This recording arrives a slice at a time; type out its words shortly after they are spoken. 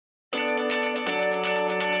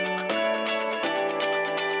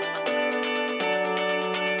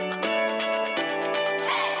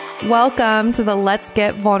Welcome to the Let's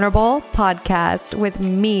Get Vulnerable podcast with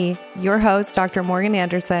me, your host, Dr. Morgan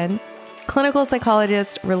Anderson, clinical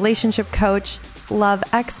psychologist, relationship coach, love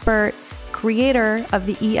expert, creator of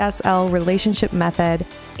the ESL relationship method,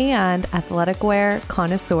 and athletic wear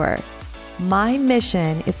connoisseur. My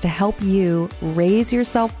mission is to help you raise your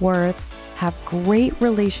self-worth, have great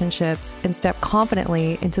relationships, and step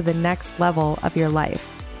confidently into the next level of your life.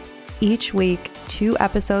 Each week, 2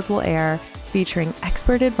 episodes will air featuring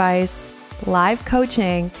expert advice, live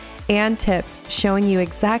coaching, and tips showing you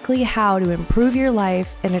exactly how to improve your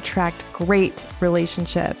life and attract great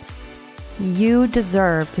relationships. You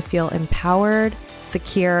deserve to feel empowered,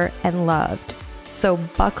 secure, and loved. So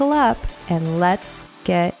buckle up and let's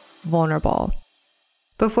get vulnerable.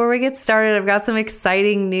 Before we get started, I've got some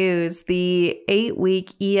exciting news. The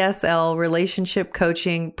 8-week ESL relationship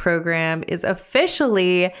coaching program is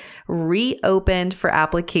officially reopened for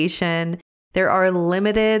application. There are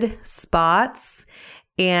limited spots,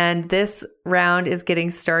 and this round is getting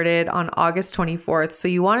started on August 24th. So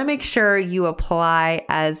you want to make sure you apply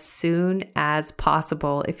as soon as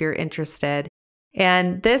possible if you're interested.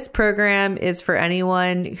 And this program is for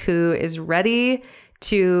anyone who is ready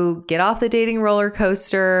to get off the dating roller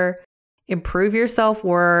coaster, improve your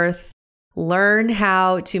self-worth, learn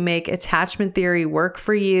how to make attachment theory work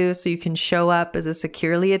for you so you can show up as a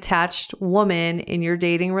securely attached woman in your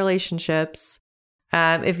dating relationships.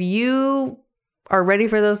 If you are ready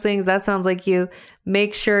for those things, that sounds like you,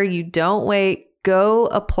 make sure you don't wait. Go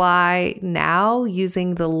apply now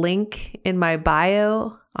using the link in my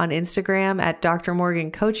bio on Instagram at Dr. Morgan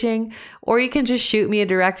Coaching, or you can just shoot me a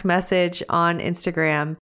direct message on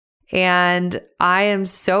Instagram. And I am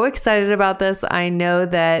so excited about this. I know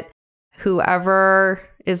that whoever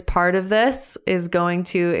is part of this is going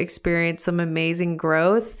to experience some amazing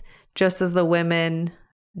growth, just as the women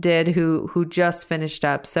did who just finished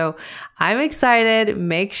up. So I'm excited.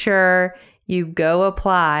 Make sure you go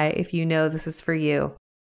apply if you know this is for you.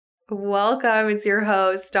 Welcome. It's your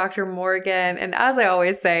host, Dr. Morgan. And as I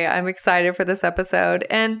always say, I'm excited for this episode.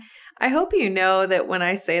 And I hope you know that when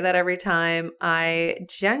I say that every time, I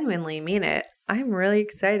genuinely mean it. I'm really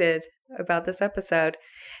excited about this episode.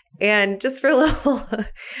 And just for a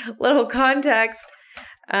little context,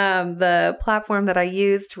 the platform that I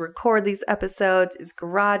use to record these episodes is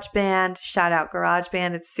GarageBand. Shout out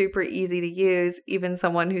GarageBand. It's super easy to use. Even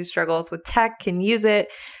someone who struggles with tech can use it.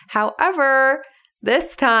 However,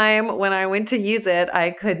 this time when I went to use it,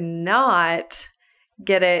 I could not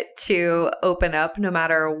get it to open up no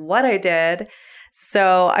matter what I did.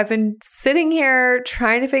 So I've been sitting here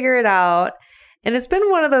trying to figure it out. And it's been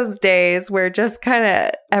one of those days where just kind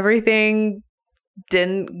of everything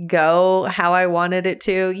didn't go how I wanted it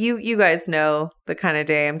to. You guys know the kind of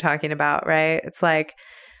day I'm talking about, right? It's like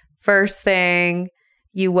first thing,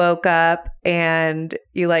 you woke up and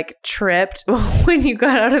you like tripped when you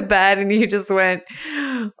got out of bed and you just went,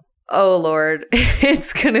 oh Lord,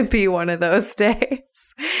 it's going to be one of those days.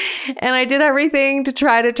 And I did everything to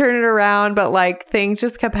try to turn it around, but like things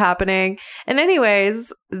just kept happening. And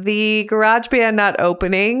anyways, the GarageBand not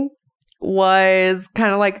opening was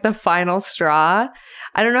kind of like the final straw.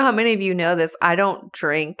 I don't know how many of you know this. I don't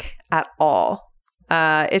drink at all.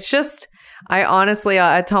 It's just,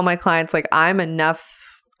 I tell my clients, like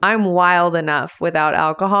I'm wild enough without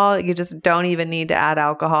alcohol. You just don't even need to add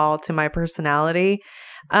alcohol to my personality.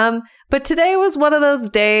 But today was one of those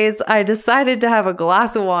days I decided to have a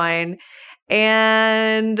glass of wine.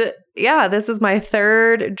 And yeah, this is my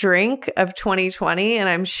 3rd drink of 2020 and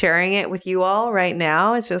I'm sharing it with you all right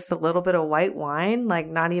now. It's just a little bit of white wine, like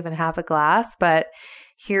not even half a glass, but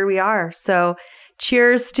here we are. So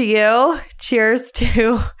cheers to you. Cheers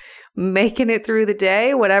to making it through the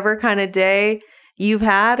day, whatever kind of day you've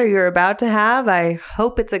had or you're about to have. I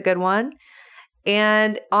hope it's a good one.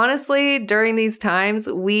 And honestly, during these times,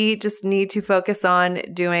 we just need to focus on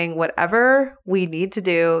doing whatever we need to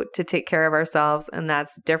do to take care of ourselves. And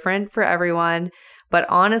that's different for everyone. But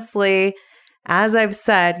honestly, as I've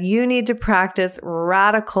said, you need to practice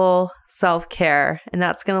radical self-care. And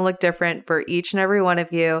that's going to look different for each and every one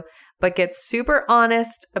of you. But get super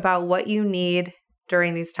honest about what you need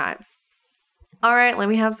during these times. All right, let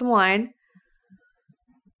me have some wine.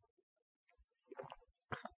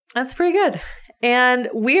 That's pretty good. And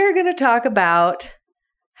we are going to talk about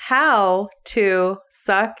how to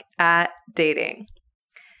suck at dating.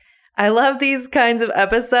 I love these kinds of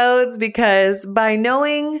episodes because by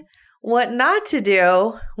knowing what not to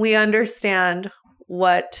do, we understand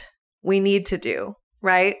what we need to do,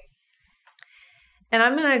 right? And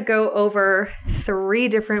I'm going to go over 3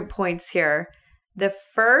 different points here. The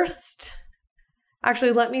first,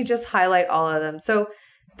 actually, let me just highlight all of them. So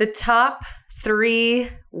The top 3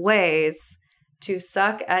 ways to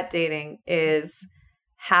suck at dating is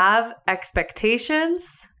have expectations,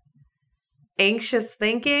 anxious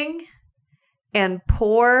thinking, and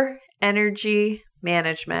poor energy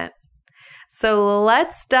management. So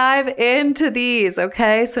let's dive into these,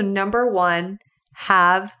 okay? So number 1,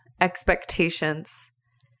 have expectations.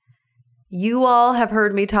 You all have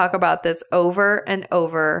heard me talk about this over and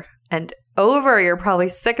over and over. You're probably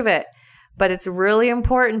sick of it, but it's really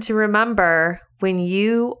important to remember when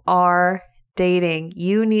you are dating,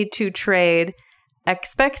 you need to trade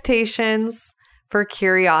expectations for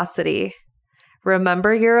curiosity.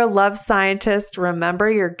 Remember, you're a love scientist. Remember,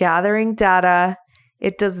 you're gathering data.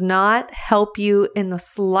 It does not help you in the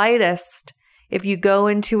slightest if you go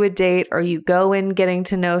into a date or you go in getting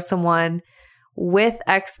to know someone with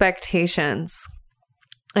expectations.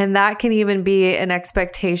 And that can even be an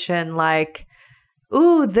expectation like,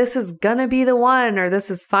 ooh, this is gonna be the one, or this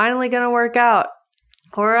is finally gonna work out,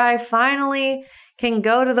 or I finally can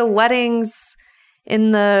go to the weddings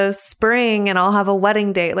in the spring and I'll have a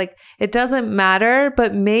wedding date. Like, it doesn't matter,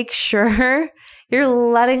 but make sure you're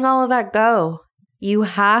letting all of that go. You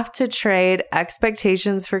have to trade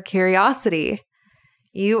expectations for curiosity.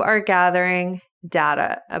 You are gathering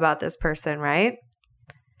data about this person, right?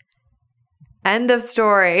 End of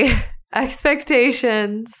story.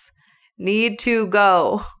 Expectations need to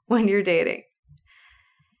go when you're dating.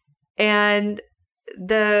 And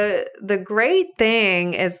the great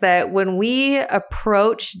thing is that when we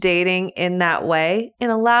approach dating in that way, it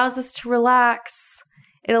allows us to relax.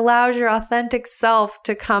 It allows your authentic self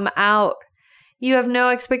to come out. You have no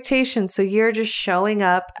expectations, so you're just showing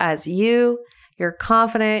up as you. You're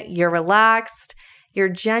confident, you're relaxed, you're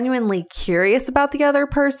genuinely curious about the other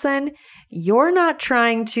person. You're not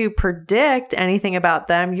trying to predict anything about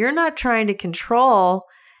them. You're not trying to control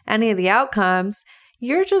any of the outcomes.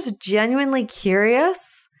 You're just genuinely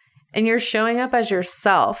curious and you're showing up as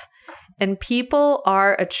yourself. And people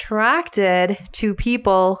are attracted to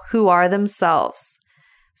people who are themselves.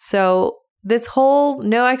 So this whole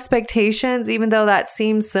no expectations, even though that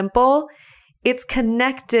seems simple, it's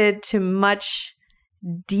connected to much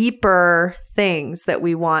deeper things that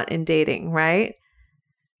we want in dating, right?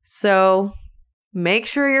 So make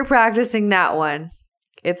sure you're practicing that one.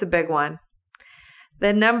 It's a big one.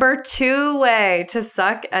 The number 2 way to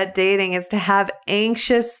suck at dating is to have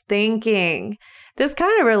anxious thinking. This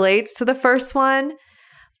kind of relates to the first one,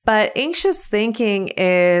 but anxious thinking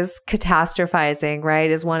is catastrophizing, right?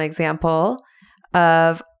 Is one example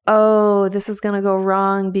of, oh, this is going to go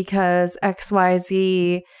wrong because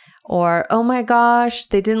XYZ, or, oh my gosh,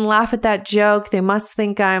 they didn't laugh at that joke. They must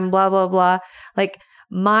think I'm blah, blah, blah. Like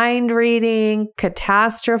mind reading,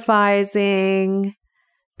 catastrophizing,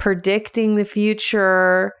 predicting the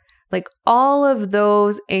future, like all of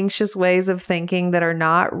those anxious ways of thinking that are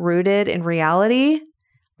not rooted in reality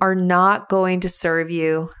are not going to serve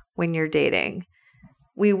you when you're dating.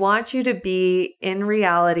 We want you to be in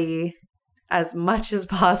reality as much as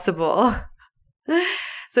possible.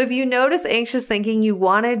 So if you notice anxious thinking, you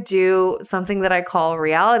want to do something that I call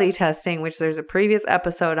reality testing, which there's a previous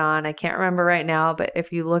episode on. I can't remember right now, but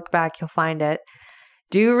if you look back, you'll find it.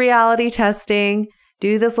 Do reality testing.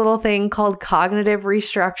 Do this little thing called cognitive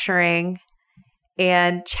restructuring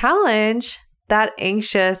and challenge that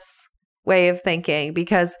anxious way of thinking,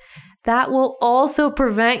 because that will also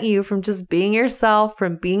prevent you from just being yourself,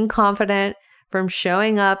 from being confident, from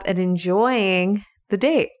showing up and enjoying the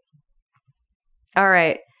date. All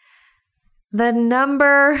right. The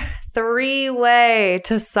number 3 way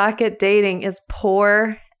to suck at dating is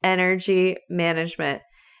poor energy management.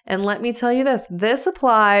 And let me tell you this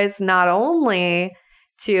applies not only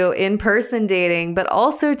to in-person dating, but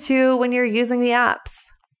also to when you're using the apps.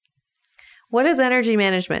 What is energy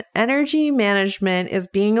management? Energy management is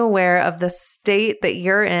being aware of the state that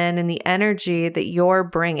you're in and the energy that you're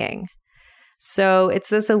bringing. So it's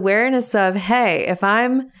this awareness of, hey, if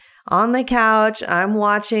I'm on the couch, I'm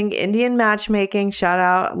watching Indian Matchmaking, shout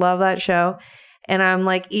out, love that show, and I'm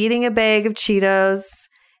like eating a bag of Cheetos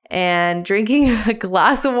and drinking a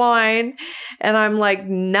glass of wine, and I'm like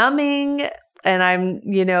numbing, and I'm,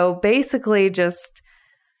 basically just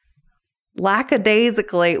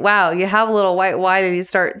lackadaisically, wow, you have a little white wine and you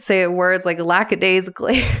start saying words like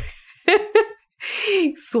lackadaisically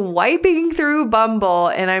swiping through Bumble,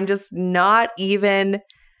 and I'm not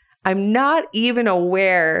even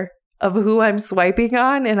aware of who I'm swiping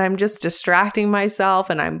on, and I'm just distracting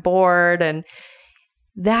myself and I'm bored. And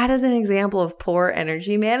that is an example of poor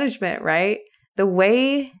energy management, right? The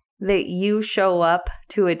way that you show up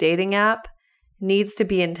to a dating app needs to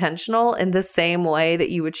be intentional in the same way that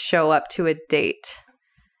you would show up to a date.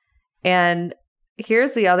 And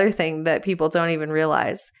here's the other thing that people don't even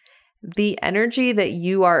realize. The energy that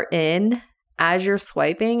you are in as you're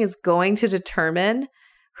swiping is going to determine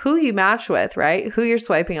who you match with, right? Who you're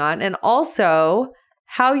swiping on, and also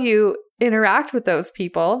how you interact with those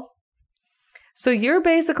people. So you're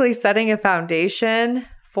basically setting a foundation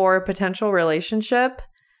for a potential relationship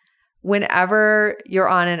whenever you're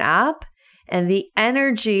on an app. And the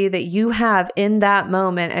energy that you have in that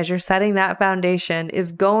moment as you're setting that foundation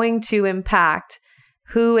is going to impact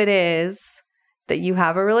who it is that you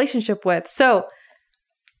have a relationship with. So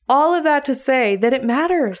all of that to say that it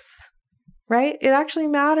matters, right? It actually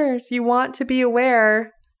matters. You want to be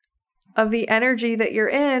aware of the energy that you're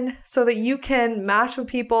in so that you can match with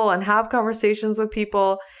people and have conversations with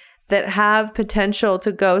people that have potential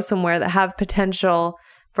to go somewhere, that have potential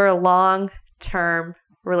for a long-term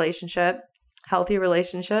relationship, healthy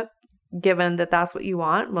relationship, given that that's what you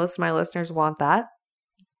want. Most of my listeners want that.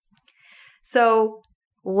 So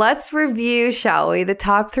let's review, shall we, the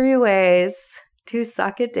top 3 ways to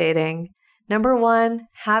suck at dating. Number 1,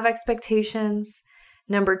 have expectations.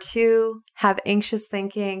 Number 2, have anxious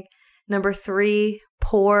thinking. Number 3,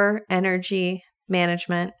 poor energy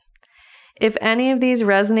management. If any of these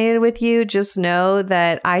resonated with you, just know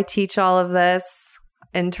that I teach all of this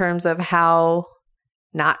in terms of how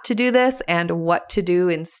not to do this and what to do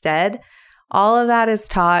instead. All of that is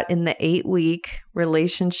taught in the 8-week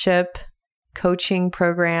relationship coaching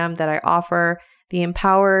program that I offer, the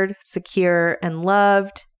Empowered, Secure, and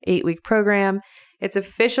Loved 8-week program. It's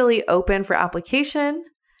officially open for application.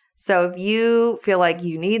 So if you feel like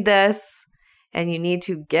you need this and you need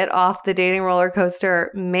to get off the dating roller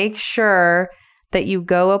coaster, make sure that you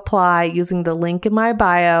go apply using the link in my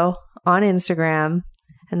bio on Instagram,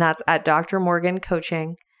 and that's at Dr. Morgan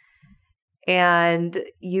Coaching. And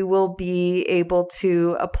you will be able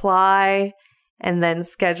to apply and then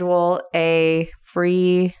schedule a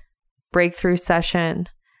free breakthrough session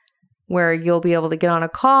where you'll be able to get on a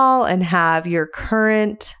call and have your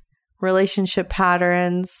current relationship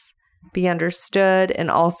patterns be understood and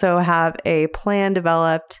also have a plan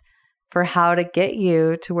developed for how to get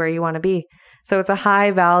you to where you want to be. So it's a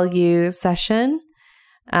high value session.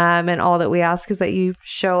 And all that we ask is that you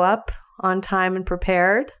show up on time and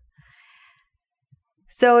prepared.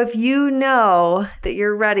 So if you know that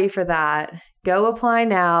you're ready for that, go apply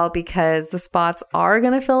now because the spots are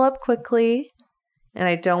going to fill up quickly and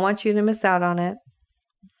I don't want you to miss out on it.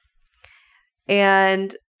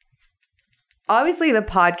 And obviously the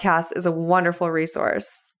podcast is a wonderful resource.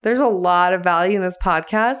 There's a lot of value in this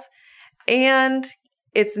podcast, and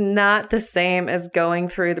it's not the same as going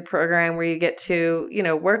through the program where you get to,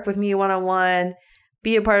 work with me one-on-one,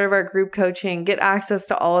 be a part of our group coaching, get access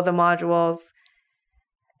to all of the modules.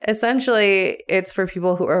 Essentially, it's for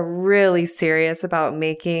people who are really serious about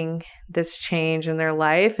making this change in their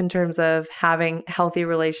life in terms of having healthy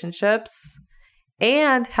relationships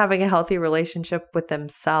and having a healthy relationship with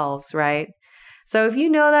themselves, right? So if you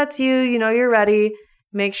know that's you, you're ready,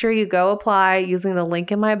 make sure you go apply using the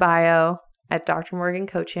link in my bio at Dr. Morgan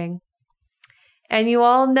Coaching. And you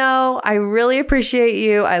all know I really appreciate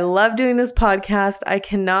you. I love doing this podcast. I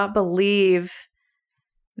cannot believe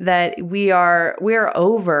that we are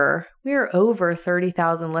over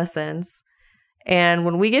 30,000 listens. And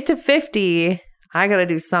when we get to 50, I got to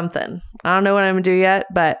do something. I don't know what I'm going to do yet,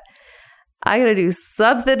 but I got to do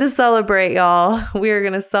something to celebrate, y'all. We are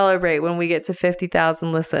going to celebrate when we get to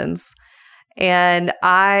 50,000 listens. And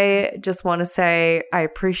I just want to say I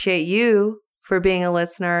appreciate you for being a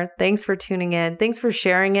listener. Thanks for tuning in. Thanks for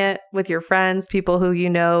sharing it with your friends, people who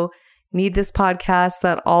need this podcast.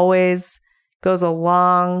 That always goes a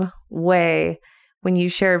long way. When you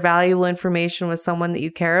share valuable information with someone that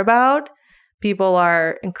you care about, people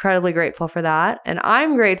are incredibly grateful for that. And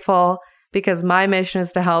I'm grateful because my mission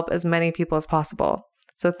is to help as many people as possible.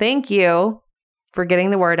 So thank you for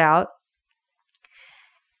getting the word out.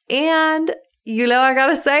 And I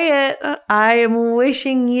gotta say it, I am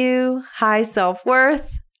wishing you high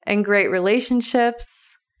self-worth and great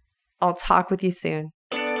relationships. I'll talk with you soon.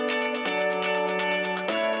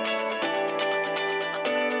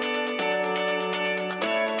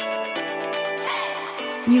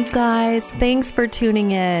 You guys, thanks for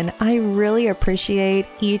tuning in. I really appreciate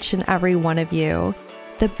each and every one of you.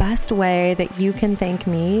 The best way that you can thank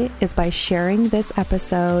me is by sharing this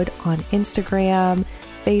episode on Instagram,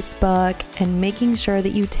 Facebook, and making sure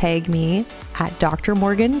that you tag me at Dr.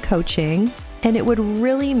 Morgan Coaching. And it would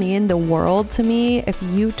really mean the world to me if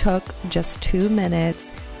you took just 2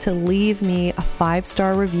 minutes to leave me a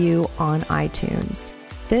 5-star review on iTunes.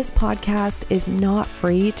 This podcast is not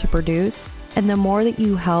free to produce. And the more that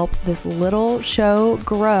you help this little show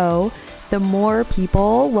grow, the more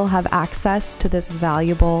people will have access to this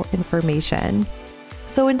valuable information.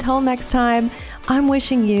 So until next time, I'm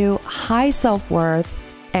wishing you high self-worth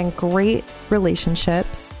and great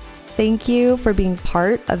relationships. Thank you for being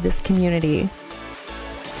part of this community.